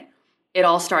on Monday. It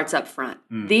all starts up front.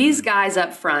 Mm-hmm. These guys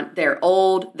up front, they're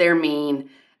old, they're mean,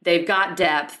 they've got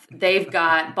depth, they've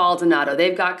got Baldonado,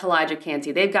 they've got Kalijah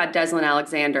Kancey, they've got Deslin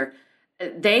Alexander.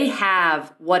 They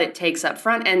have what it takes up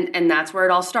front, and that's where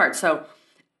it all starts. So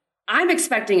I'm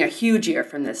expecting a huge year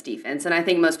from this defense, and I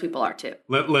think most people are too.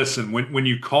 Listen, when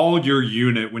you call your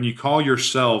unit, when you call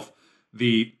yourself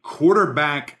the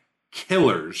quarterback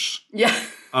killers,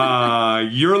 yeah,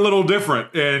 you're a little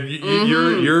different, and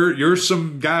you're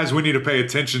some guys we need to pay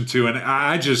attention to. And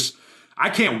I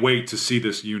can't wait to see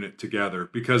this unit together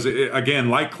because, again,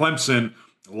 like Clemson,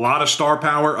 a lot of star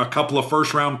power, a couple of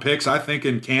first-round picks, I think,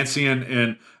 in Kancey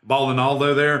and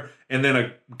Baldonado there. And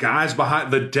then guys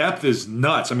behind, the depth is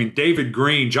nuts. I mean, David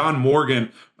Green, John Morgan,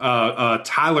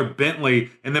 Tyler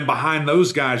Bentley, and then behind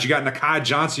those guys, you got Nakai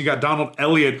Johnson, you got Donald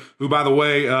Elliott, who, by the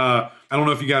way, I don't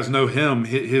know if you guys know him.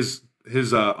 His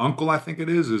uncle, I think it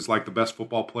is like the best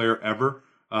football player ever.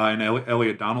 And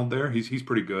Elliott Donald there, he's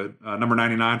pretty good. Number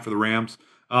 99 for the Rams.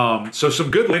 So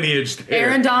some good lineage there.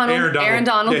 Aaron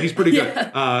Donald. Yeah, he's pretty good.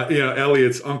 Yeah.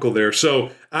 Elliott's uncle there.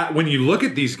 So when you look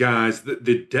at these guys,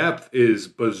 the depth is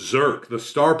berserk. The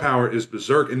star power is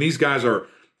berserk. And these guys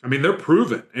they're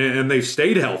proven and they've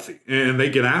stayed healthy and they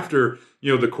get after,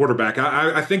 the quarterback.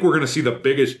 I think we're going to see the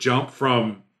biggest jump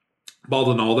from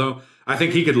Baldonado. I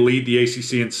think he could lead the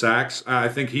ACC in sacks. I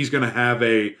think he's going to have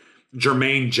a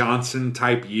Jermaine Johnson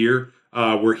type year.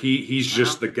 Where he's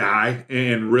just the guy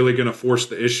and really going to force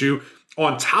the issue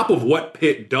on top of what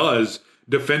Pitt does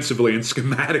defensively and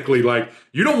schematically. Like,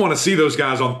 you don't want to see those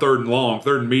guys on third and long,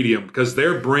 third and medium, because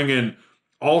they're bringing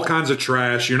all kinds of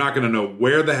trash. You're not going to know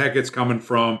where the heck it's coming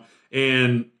from,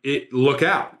 and look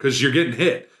out because you're getting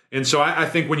hit. And so I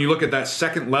think when you look at that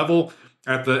second level,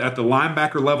 at the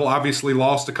linebacker level, obviously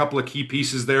lost a couple of key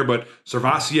pieces there, but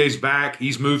Servassier's back.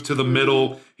 He's moved to the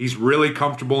middle. He's really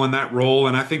comfortable in that role,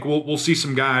 and I think we'll see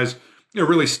some guys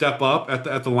really step up at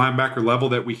the linebacker level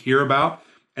that we hear about.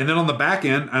 And then on the back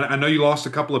end, I know you lost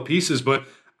a couple of pieces, but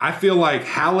I feel like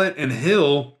Hallett and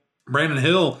Brandon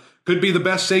Hill, could be the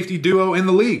best safety duo in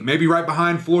the league, maybe right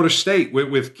behind Florida State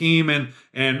with Keem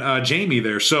and Jamie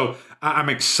there. So I'm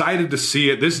excited to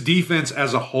see it. This defense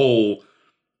as a whole,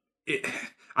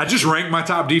 I just ranked my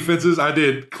top defenses. I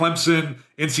did Clemson,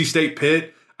 NC State,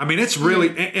 Pitt. I mean, it's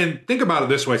really, and think about it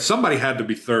this way. Somebody had to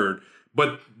be third,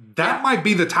 but that might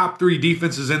be the top three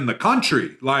defenses in the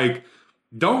country. Like,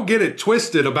 don't get it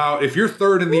twisted about if you're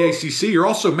third in the ACC, you're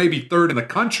also maybe third in the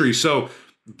country. So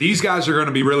These guys are going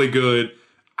to be really good.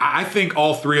 I think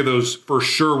all three of those for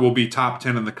sure will be top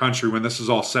 10 in the country when this is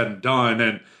all said and done.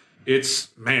 And it's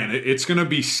going to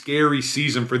be scary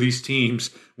season for these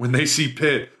teams when they see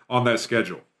Pitt on that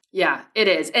schedule. Yeah, it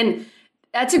is. And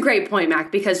that's a great point,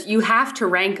 Mac, because you have to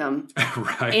rank them.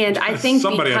 Right. And I think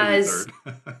somebody because, had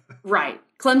to be third. right,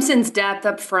 Clemson's depth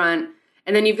up front,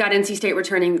 and then you've got NC State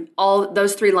returning all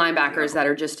those three linebackers that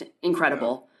are just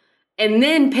incredible. And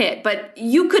then Pitt, but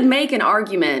you could make an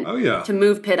argument to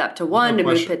move Pitt up to 1, to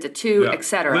move Pitt to 2, et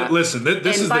cetera. Listen,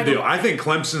 this is the deal. I think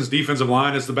Clemson's defensive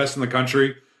line is the best in the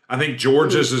country. I think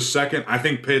Georgia's is second. I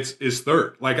think Pitt's is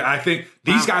third. Like, I think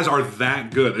these guys are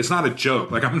that good. It's not a joke.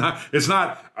 Like,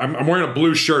 I'm wearing a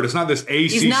blue shirt. It's not this ACC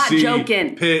He's not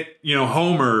joking. Pitt,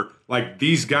 homer. Like,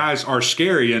 these guys are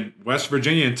scary. And West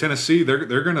Virginia and Tennessee, they're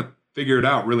going to figure it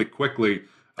out really quickly,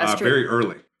 very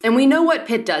early. And we know what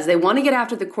Pitt does. They want to get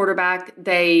after the quarterback.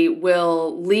 They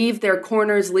will leave their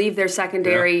corners, leave their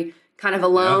secondary kind of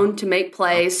alone to make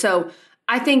plays. So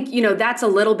I think, that's a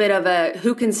little bit of a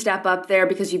who can step up there,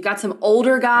 because you've got some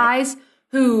older guys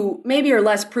who maybe are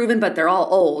less proven, but they're all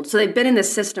old. So they've been in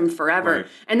this system forever. Right.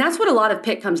 And that's what a lot of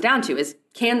Pitt comes down to is,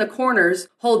 can the corners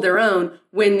hold their own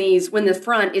when the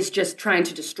front is just trying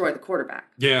to destroy the quarterback?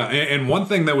 Yeah, and one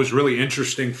thing that was really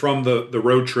interesting from the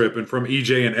road trip and from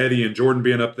EJ and Eddie and Jordan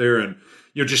being up there and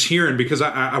just hearing, because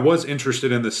I was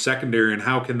interested in the secondary and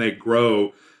how can they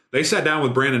grow. They sat down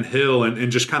with Brandon Hill and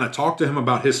just kind of talked to him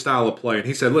about his style of play. And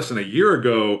he said, listen, a year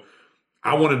ago,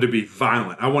 I wanted to be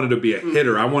violent. I wanted to be a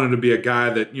hitter. I wanted to be a guy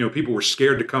that, people were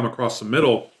scared to come across the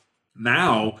middle.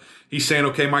 Now he's saying,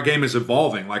 okay, my game is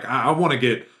evolving. Like, I want to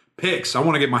get picks. I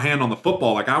want to get my hand on the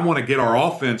football. Like, I want to get our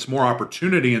offense more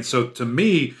opportunity. And so to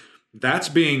me, that's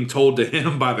being told to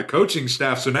him by the coaching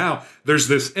staff. So now there's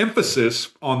this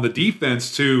emphasis on the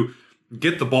defense to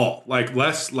get the ball. Like,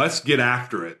 let's get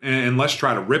after it and let's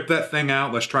try to rip that thing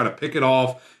out. Let's try to pick it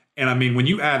off. And I mean, when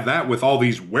you add that with all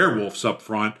these werewolves up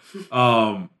front,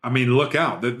 look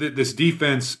out. This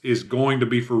defense is going to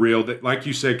be for real. Like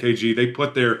you said, KG, they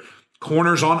put their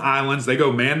corners on islands. They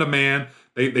go man to man.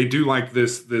 They do like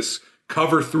this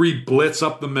cover 3 blitz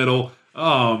up the middle.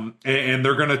 And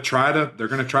they're gonna try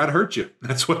to hurt you.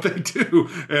 That's what they do.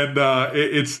 And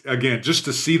it's, again, just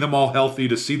to see them all healthy,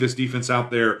 to see this defense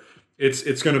out there,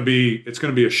 it's gonna be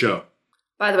a show.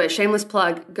 By the way, shameless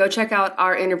plug, go check out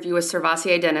our interview with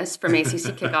Servassier Dennis from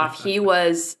ACC Kickoff. He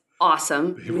was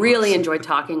awesome. Really enjoyed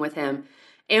talking with him.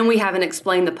 And we have an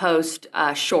Explain the Post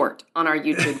short on our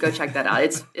YouTube. Go check that out.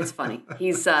 It's funny.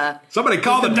 He's somebody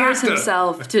call the doctor.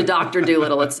 Himself to Dr.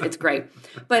 Doolittle. It's great.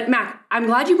 But Mac, I'm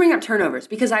glad you bring up turnovers,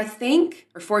 because I think,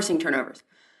 or forcing turnovers,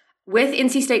 with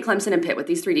NC State, Clemson, and Pitt, with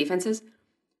these three defenses,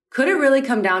 could it really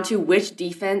come down to which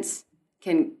defense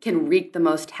can wreak the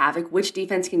most havoc, which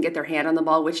defense can get their hand on the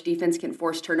ball, which defense can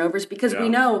force turnovers? Because we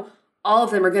know all of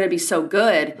them are going to be so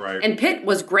good. Right. And Pitt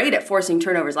was great at forcing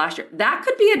turnovers last year. That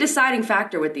could be a deciding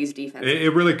factor with these defenses.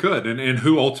 It really could. And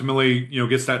who ultimately,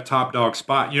 gets that top dog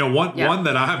spot. One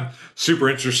that I'm super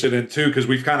interested in too, because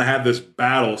we've kind of had this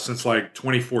battle since like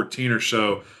 2014 or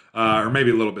so, or maybe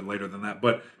a little bit later than that.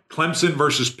 But Clemson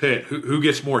versus Pitt, who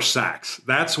gets more sacks?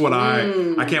 That's what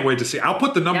I can't wait to see. I'll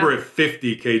put the number at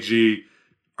 50, KG.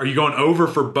 Are you going over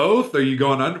for both? Are you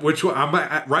going under? Which one? I'm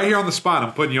right here on the spot.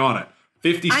 I'm putting you on it.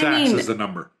 50 sacks is the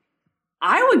number.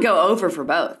 I would go over for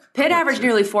both. Pitt averaged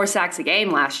nearly 4 sacks a game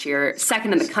last year,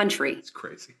 second in the country. It's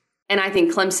crazy. And I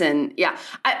think Clemson,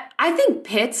 I think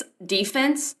Pitt's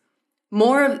defense,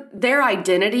 more of their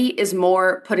identity is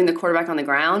more putting the quarterback on the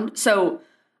ground. So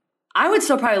I would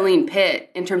still probably lean Pitt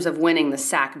in terms of winning the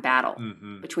sack battle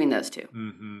between those two.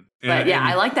 Mm-hmm. But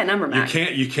I like that number, Matt.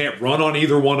 You can't run on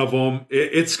either one of them.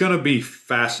 It's going to be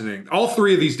fascinating. All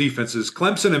three of these defenses,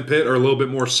 Clemson and Pitt, are a little bit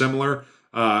more similar.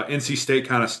 NC State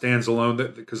kind of stands alone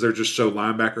because they're just so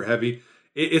linebacker heavy.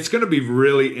 It's going to be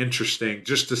really interesting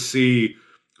just to see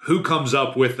who comes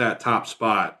up with that top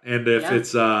spot, and if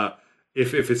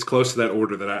it's close to that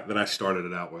order that I started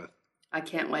it out with. I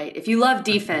can't wait. If you love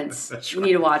defense, right. You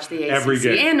need to watch the ACC. Every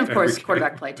game. And, of course,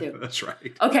 quarterback play, too. That's right.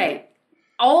 Okay.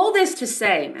 All this to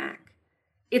say, Mac,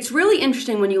 it's really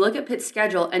interesting when you look at Pitt's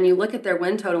schedule and you look at their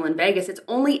win total in Vegas. It's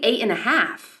only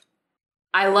 8.5.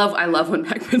 I love when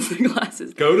Mac puts the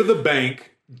glasses. Go to the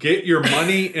bank, get your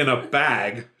money in a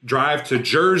bag, drive to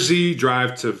Jersey,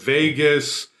 drive to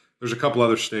Vegas. There's a couple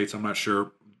other states, I'm not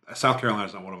sure. South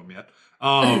Carolina's not one of them yet.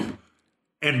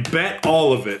 And bet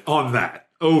all of it on that.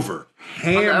 Over.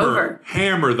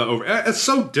 Hammer the over. It's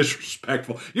so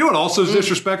disrespectful. You know what also is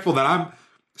disrespectful that I'm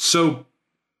so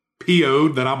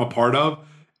PO'd that I'm a part of?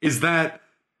 Is that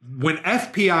when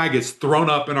FPI gets thrown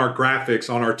up in our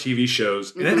graphics on our TV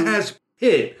shows, and it has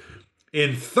Pitt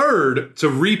In third, to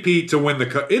repeat to win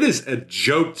it is a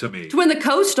joke to me. To win the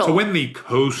Coastal. To win the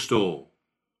Coastal.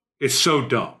 It's so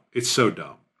dumb. It's so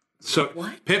dumb. So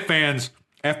What? Pitt fans,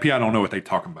 FPI don't know what they're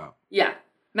talking about. Yeah.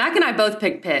 Mac and I both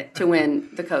picked Pitt to win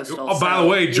the Coastal. Oh, by the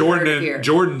way,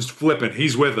 Jordan's flipping.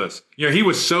 He's with us. You know, he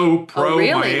was so pro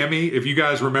really? Miami. If you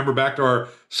guys remember back to our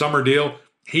summer deal,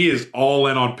 he is all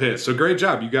in on Pitt. So great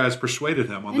job. You guys persuaded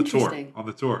him on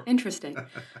the tour. Interesting.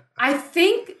 I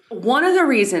think one of the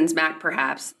reasons, Mac,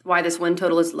 perhaps, why this win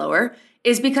total is lower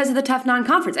is because of the tough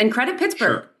non-conference. And credit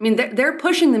Pittsburgh. Sure. I mean, they're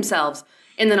pushing themselves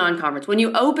in the non-conference. When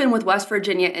you open with West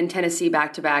Virginia and Tennessee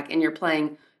back-to-back and you're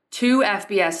playing two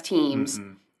FBS teams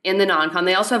in the non-con,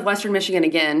 they also have Western Michigan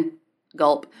again,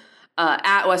 gulp,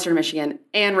 at Western Michigan,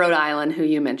 and Rhode Island, who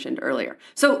you mentioned earlier.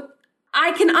 So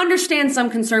I can understand some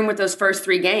concern with those first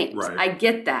three games. Right. I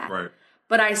get that. Right.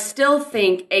 But I still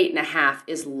think 8.5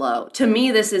 is low. To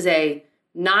me, this is a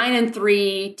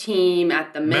 9-3 team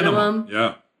at the minimum.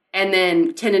 Yeah. And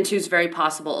then 10-2 is very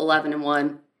possible.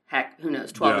 11-1, heck, who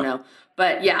knows? 12-0.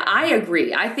 But yeah, I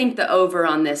agree. I think the over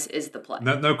on this is the play.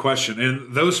 No question.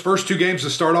 And those first two games to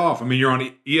start off, I mean, you're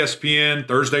on ESPN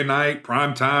Thursday night,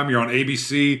 prime time. You're on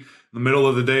ABC in the middle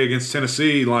of the day against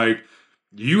Tennessee. Like,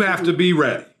 you have to be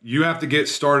ready. You have to get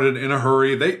started in a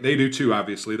hurry. They do too,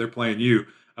 obviously. They're playing you.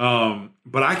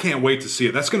 But I can't wait to see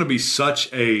it. That's going to be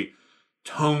such a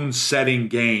tone-setting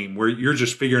game where you're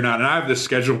just figuring out. And I have this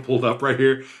schedule pulled up right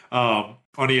here on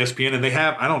ESPN. And they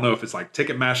have, I don't know if it's like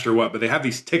Ticketmaster or what, but they have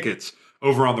these tickets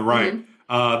over on the right.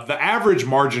 The average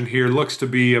margin here looks to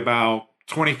be about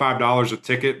 $25 a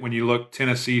ticket when you look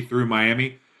Tennessee through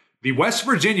Miami. The West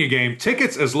Virginia game,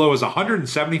 tickets as low as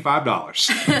 $175.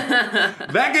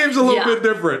 That game's a little bit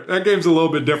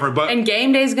different. But and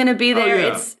game day's going to be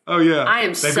there. Oh, yeah. I am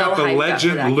They've so got the hyped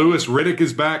legend. up for that Louis Riddick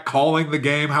is back calling the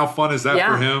game. How fun is that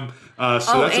for him? That's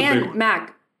a big one.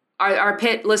 Mac, our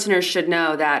Pitt listeners should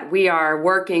know that we are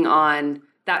working on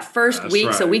that first week.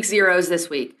 right. So week 0 is this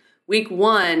week. Week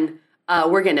 1,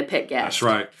 we're getting a Pitt guest. That's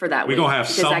right. For that week. We're going to have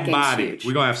somebody.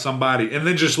 We're going to have somebody. And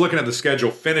then just looking at the schedule,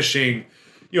 finishing –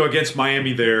 against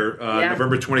Miami there,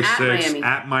 November 26th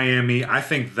at Miami. I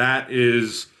think that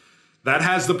has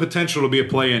the potential to be a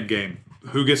play-in game.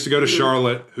 Who gets to go to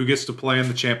Charlotte? Who gets to play in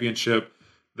the championship?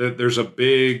 There's a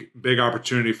big, big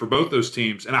opportunity for both those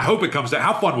teams, and I hope it comes down.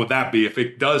 How fun would that be if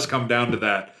it does come down to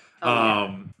that?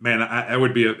 Man, it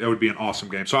would be an awesome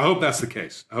game. So I hope that's the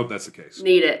case.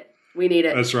 Need it. We need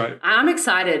it. That's right. I'm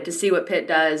excited to see what Pitt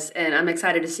does, and I'm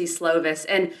excited to see Slovis.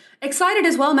 And excited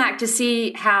as well, Mac, to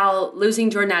see how losing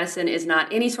Jordan Addison is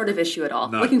not any sort of issue at all.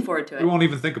 No. Looking forward to it. We won't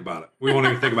even think about it.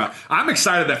 I'm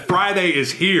excited that Friday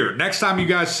is here. Next time you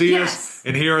guys see us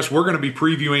and hear us, we're going to be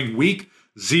previewing Week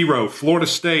 0, Florida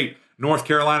State, North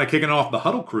Carolina, kicking off the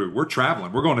Huddle Crew. We're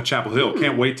traveling. We're going to Chapel Hill.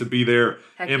 Can't wait to be there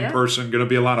in person. Going to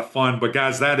be a lot of fun. But,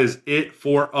 guys, that is it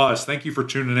for us. Thank you for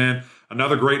tuning in.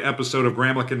 Another great episode of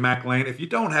Gramlich and Mac Lane. If you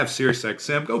don't have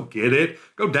SiriusXM, go get it.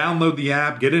 Go download the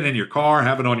app. Get it in your car.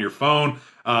 Have it on your phone.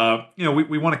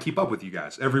 We want to keep up with you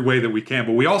guys every way that we can.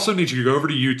 But we also need you to go over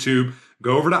to YouTube,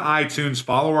 go over to iTunes,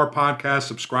 follow our podcast,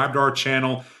 subscribe to our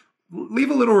channel. Leave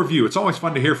a little review. It's always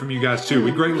fun to hear from you guys, too.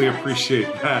 We greatly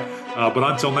appreciate that. But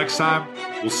until next time,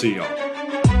 we'll see y'all.